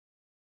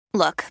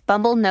Look,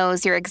 Bumble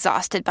knows you're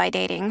exhausted by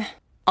dating.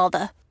 All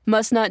the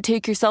must not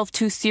take yourself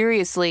too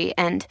seriously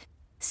and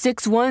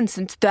 6'1"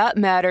 since that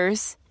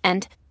matters.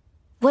 And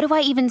what do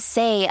I even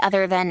say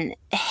other than,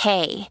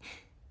 hey?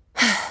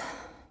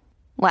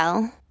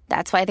 Well,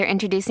 that's why they're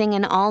introducing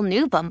an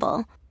all-new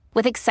Bumble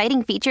with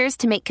exciting features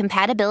to make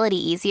compatibility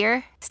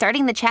easier,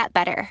 starting the chat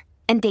better,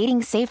 and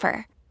dating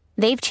safer.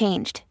 They've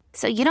changed,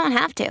 so you don't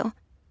have to.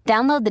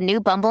 Download the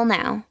new Bumble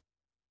now.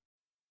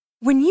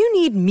 When you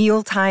need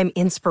mealtime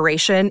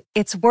inspiration,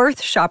 it's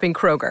worth shopping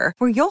Kroger,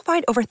 where you'll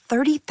find over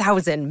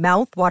 30,000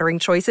 mouth-watering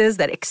choices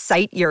that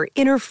excite your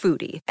inner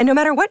foodie. And no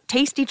matter what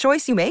tasty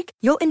choice you make,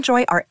 you'll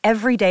enjoy our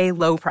everyday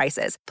low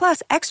prices,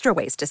 plus extra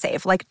ways to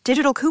save, like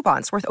digital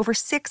coupons worth over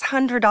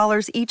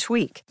 $600 each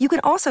week. You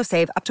can also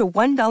save up to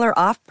 $1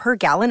 off per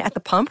gallon at the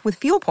pump with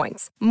fuel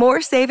points.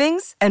 More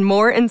savings and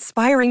more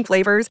inspiring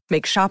flavors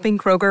make shopping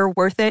Kroger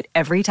worth it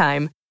every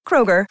time.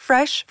 Kroger,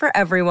 fresh for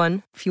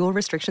everyone. Fuel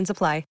restrictions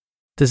apply.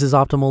 This is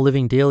Optimal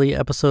Living Daily,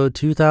 episode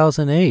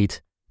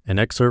 2008, an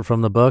excerpt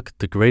from the book,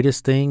 The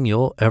Greatest Thing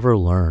You'll Ever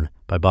Learn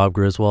by Bob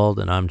Griswold,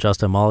 and I'm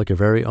Justin Malik, your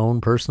very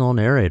own personal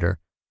narrator.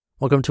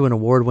 Welcome to an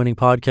award-winning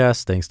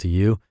podcast, thanks to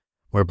you,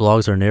 where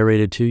blogs are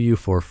narrated to you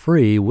for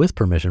free with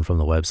permission from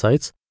the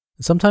websites,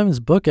 and sometimes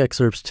book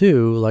excerpts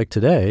too, like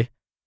today.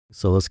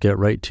 So let's get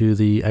right to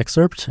the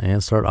excerpt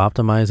and start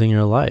optimizing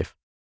your life.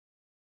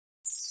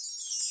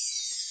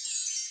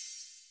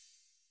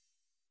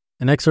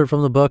 An excerpt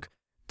from the book,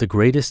 The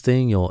Greatest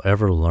Thing You'll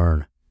Ever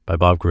Learn by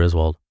Bob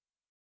Griswold.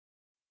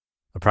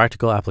 A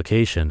practical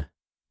application,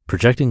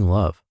 projecting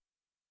love.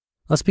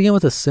 Let's begin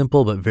with a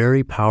simple but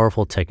very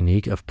powerful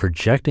technique of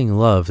projecting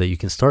love that you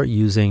can start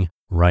using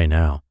right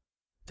now.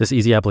 This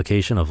easy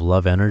application of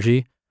love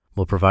energy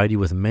will provide you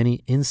with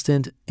many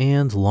instant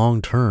and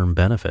long-term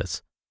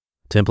benefits.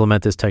 To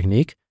implement this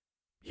technique,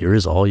 here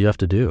is all you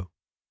have to do.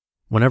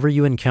 Whenever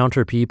you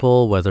encounter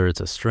people, whether it's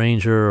a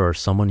stranger or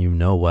someone you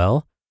know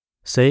well,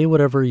 say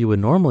whatever you would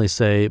normally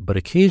say, but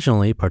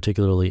occasionally,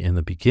 particularly in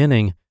the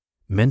beginning,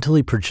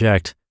 mentally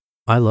project,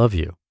 I love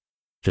you.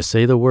 Just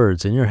say the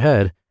words in your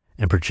head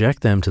and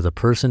project them to the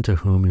person to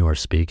whom you are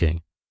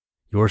speaking.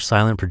 Your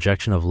silent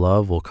projection of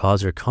love will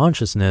cause your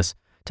consciousness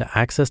to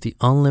access the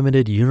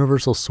unlimited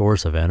universal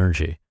source of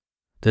energy.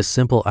 This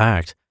simple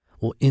act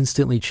will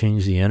instantly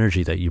change the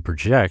energy that you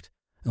project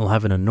and will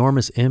have an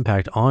enormous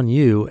impact on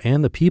you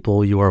and the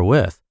people you are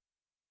with.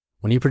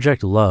 When you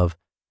project love,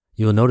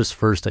 you will notice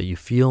first that you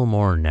feel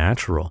more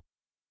natural,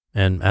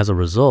 and as a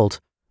result,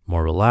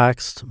 more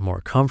relaxed,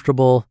 more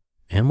comfortable,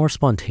 and more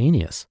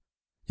spontaneous.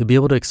 You'll be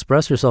able to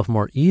express yourself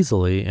more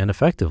easily and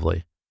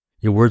effectively.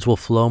 Your words will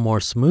flow more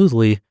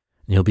smoothly,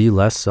 and you'll be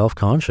less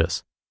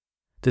self-conscious.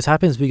 This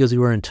happens because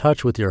you are in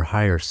touch with your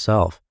higher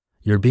self.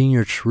 You're being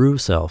your true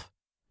self.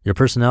 Your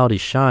personality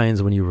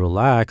shines when you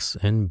relax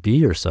and be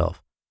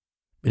yourself.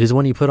 It is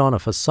when you put on a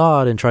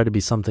facade and try to be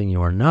something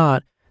you are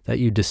not that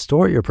you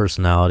distort your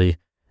personality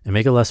and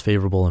make a less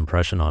favorable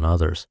impression on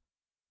others.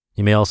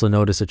 You may also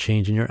notice a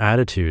change in your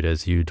attitude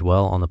as you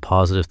dwell on the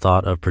positive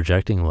thought of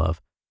projecting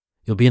love.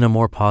 You'll be in a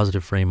more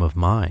positive frame of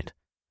mind.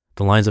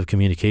 The lines of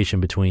communication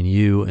between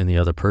you and the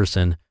other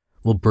person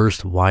will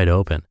burst wide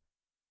open.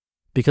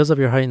 Because of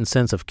your heightened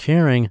sense of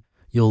caring,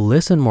 you'll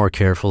listen more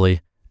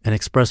carefully and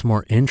express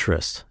more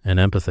interest and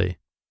empathy.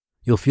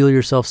 You'll feel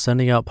yourself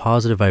sending out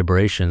positive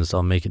vibrations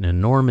that'll make an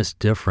enormous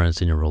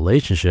difference in your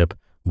relationship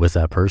with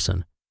that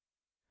person.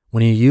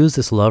 When you use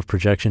this love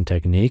projection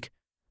technique,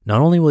 not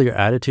only will your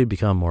attitude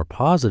become more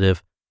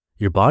positive,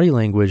 your body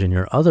language and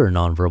your other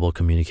nonverbal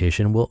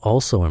communication will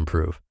also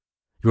improve.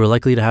 You are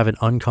likely to have an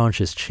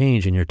unconscious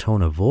change in your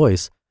tone of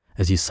voice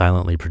as you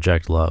silently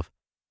project love.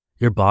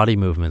 Your body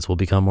movements will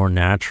become more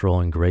natural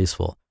and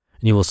graceful,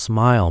 and you will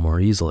smile more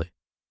easily.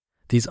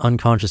 These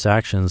unconscious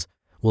actions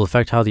will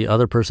affect how the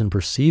other person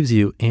perceives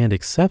you and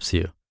accepts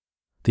you.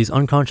 These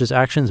unconscious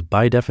actions,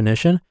 by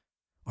definition,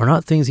 are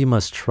not things you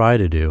must try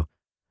to do.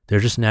 They're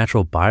just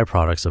natural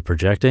byproducts of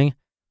projecting,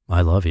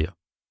 I love you.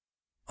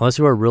 Unless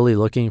you are really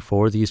looking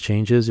for these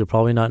changes, you'll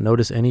probably not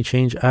notice any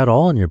change at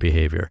all in your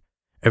behavior.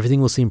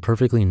 Everything will seem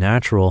perfectly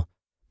natural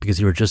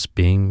because you are just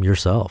being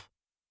yourself.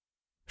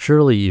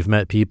 Surely you've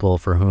met people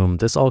for whom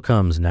this all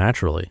comes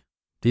naturally.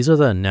 These are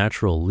the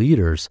natural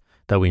leaders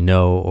that we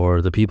know,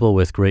 or the people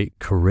with great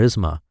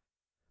charisma.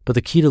 But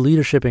the key to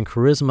leadership and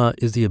charisma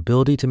is the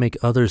ability to make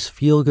others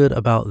feel good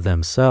about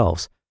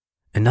themselves.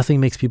 And nothing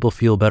makes people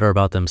feel better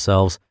about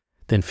themselves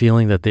than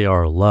feeling that they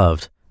are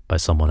loved by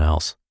someone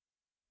else.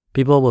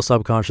 People will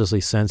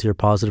subconsciously sense your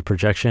positive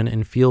projection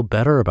and feel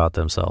better about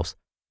themselves.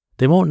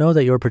 They won't know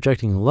that you're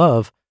projecting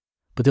love,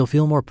 but they'll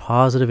feel more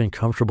positive and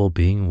comfortable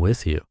being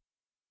with you.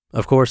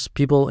 Of course,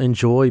 people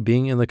enjoy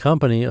being in the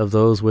company of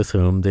those with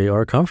whom they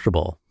are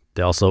comfortable.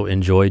 They also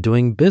enjoy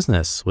doing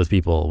business with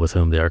people with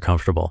whom they are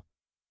comfortable.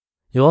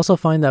 You'll also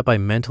find that by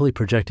mentally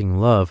projecting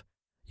love,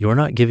 you're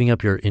not giving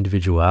up your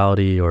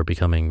individuality or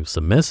becoming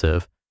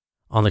submissive.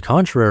 On the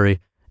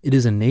contrary, it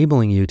is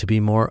enabling you to be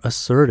more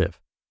assertive.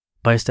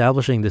 By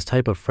establishing this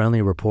type of friendly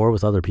rapport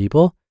with other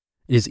people,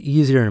 it is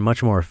easier and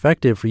much more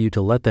effective for you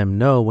to let them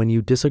know when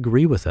you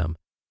disagree with them.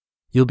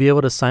 You'll be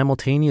able to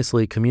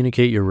simultaneously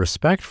communicate your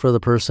respect for the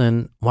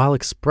person while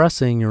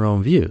expressing your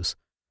own views.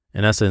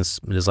 In essence,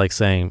 it is like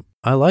saying,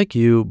 I like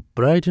you,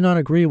 but I do not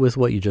agree with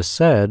what you just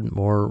said,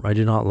 or I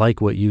do not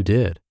like what you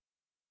did.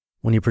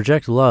 When you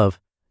project love,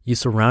 you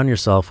surround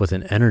yourself with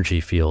an energy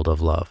field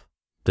of love.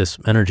 This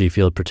energy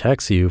field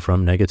protects you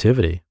from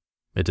negativity.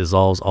 It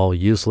dissolves all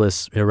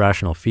useless,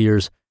 irrational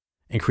fears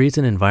and creates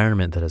an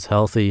environment that is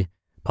healthy,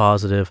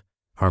 positive,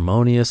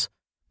 harmonious,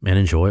 and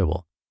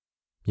enjoyable.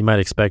 You might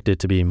expect it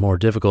to be more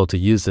difficult to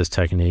use this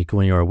technique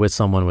when you are with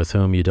someone with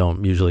whom you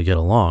don't usually get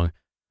along.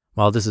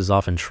 While this is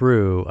often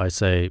true, I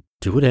say,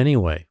 do it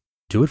anyway.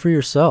 Do it for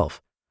yourself.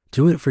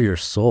 Do it for your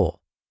soul.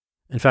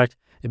 In fact,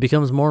 it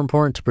becomes more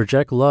important to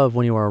project love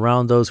when you are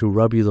around those who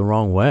rub you the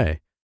wrong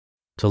way.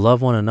 To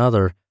love one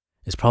another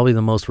is probably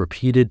the most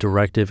repeated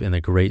directive in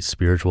the great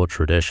spiritual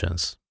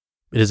traditions.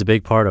 It is a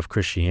big part of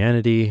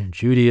Christianity,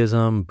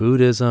 Judaism,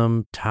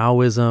 Buddhism,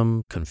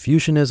 Taoism,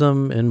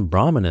 Confucianism, and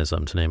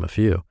Brahmanism, to name a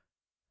few.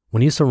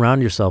 When you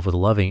surround yourself with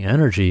loving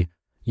energy,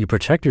 you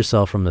protect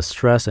yourself from the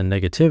stress and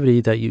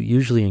negativity that you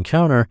usually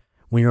encounter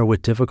when you're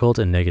with difficult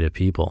and negative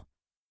people.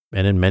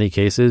 And in many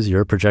cases,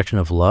 your projection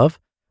of love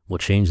will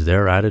change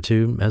their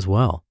attitude as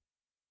well.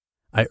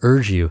 I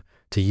urge you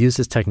to use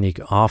this technique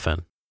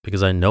often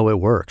because I know it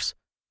works.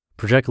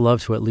 Project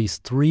love to at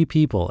least 3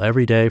 people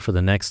every day for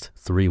the next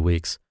 3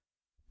 weeks.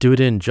 Do it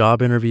in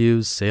job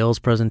interviews, sales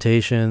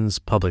presentations,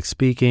 public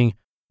speaking,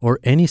 or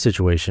any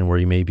situation where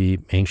you may be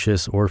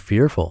anxious or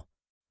fearful.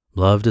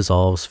 Love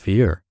dissolves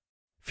fear.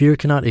 Fear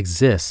cannot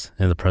exist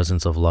in the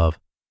presence of love.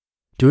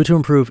 Do it to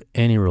improve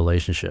any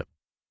relationship.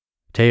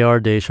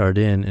 Teilhard de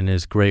Chardin, in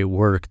his great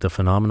work, The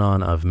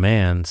Phenomenon of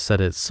Man,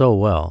 said it so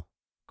well.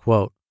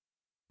 Quote,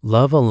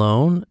 love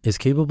alone is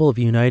capable of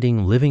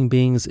uniting living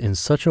beings in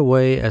such a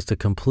way as to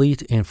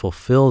complete and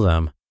fulfill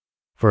them,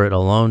 for it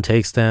alone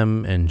takes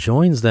them and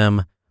joins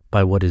them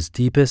by what is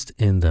deepest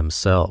in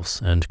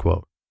themselves. End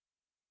quote.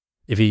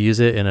 If you use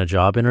it in a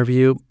job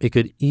interview, it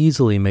could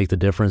easily make the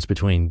difference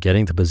between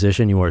getting the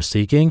position you are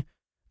seeking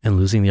and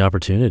losing the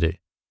opportunity.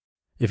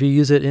 If you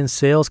use it in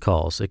sales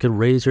calls, it could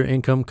raise your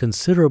income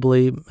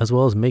considerably, as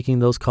well as making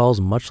those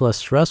calls much less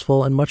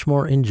stressful and much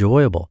more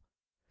enjoyable.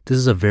 This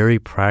is a very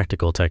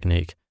practical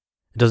technique.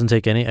 It doesn't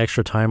take any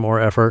extra time or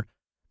effort,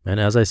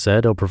 and as I said,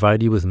 it'll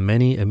provide you with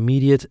many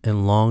immediate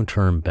and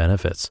long-term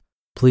benefits.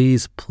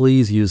 Please,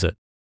 please use it.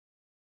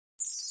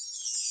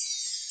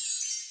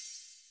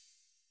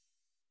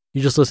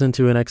 You just listened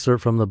to an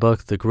excerpt from the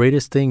book, The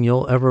Greatest Thing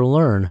You'll Ever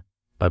Learn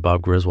by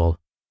Bob Griswold.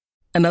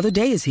 Another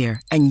day is here,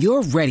 and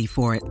you're ready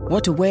for it.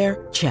 What to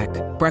wear? Check.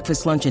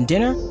 Breakfast, lunch, and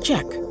dinner?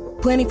 Check.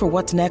 Planning for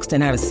what's next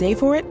and how to save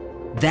for it?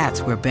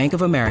 That's where Bank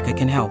of America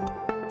can help.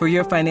 For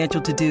your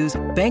financial to-dos,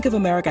 Bank of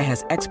America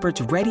has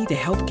experts ready to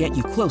help get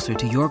you closer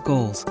to your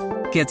goals.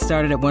 Get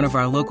started at one of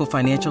our local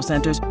financial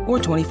centers or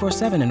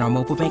 24/7 in our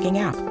mobile banking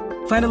app.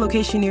 Find a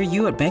location near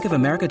you at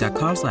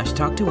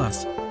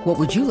bankofamerica.com/talktous. What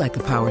would you like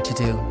the power to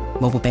do?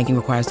 Mobile banking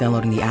requires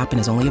downloading the app and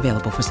is only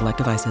available for select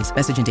devices.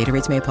 Message and data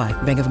rates may apply.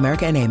 Bank of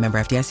America N.A., member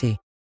FDIC.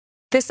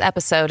 This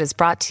episode is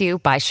brought to you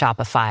by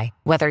Shopify.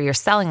 Whether you're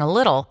selling a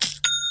little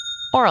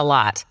or a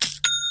lot,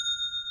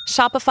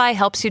 Shopify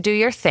helps you do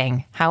your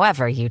thing,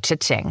 however you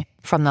cha-ching.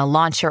 From the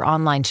launch your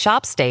online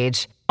shop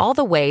stage, all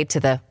the way to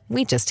the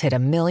we just hit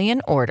 1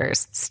 million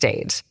orders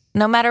stage.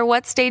 No matter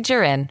what stage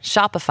you're in,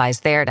 Shopify's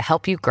there to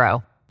help you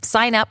grow.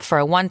 Sign up for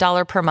a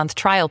 $1 per month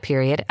trial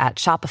period at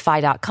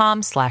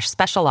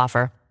shopify.com/special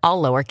offer,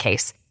 all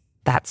lowercase.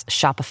 That's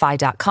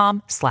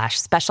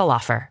shopify.com/special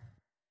offer.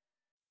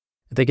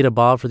 Thank you to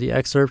Bob for the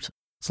excerpt.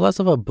 It's less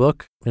of a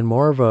book and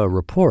more of a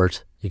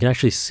report. You can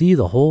actually see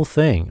the whole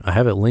thing. I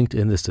have it linked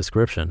in this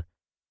description.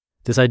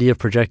 This idea of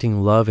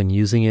projecting love and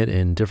using it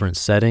in different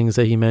settings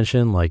that he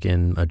mentioned, like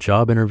in a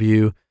job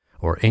interview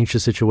or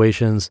anxious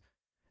situations,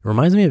 it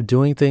reminds me of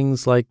doing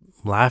things like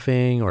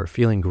laughing or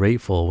feeling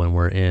grateful when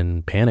we're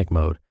in panic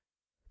mode.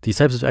 These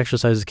types of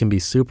exercises can be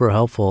super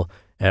helpful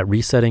at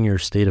resetting your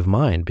state of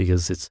mind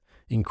because it's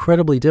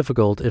incredibly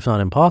difficult, if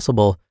not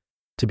impossible,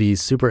 to be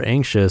super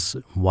anxious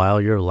while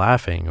you're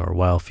laughing or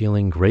while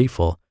feeling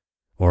grateful,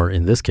 or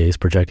in this case,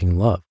 projecting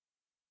love.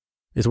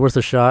 It's worth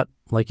a shot.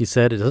 Like you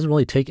said, it doesn't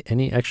really take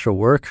any extra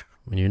work,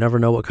 and you never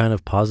know what kind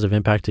of positive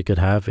impact it could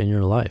have in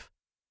your life.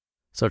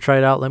 So try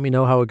it out. Let me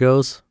know how it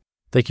goes.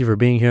 Thank you for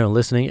being here and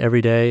listening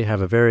every day.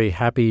 Have a very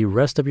happy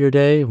rest of your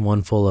day,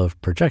 one full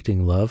of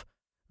projecting love.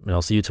 And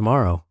I'll see you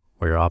tomorrow,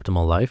 where your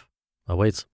optimal life awaits.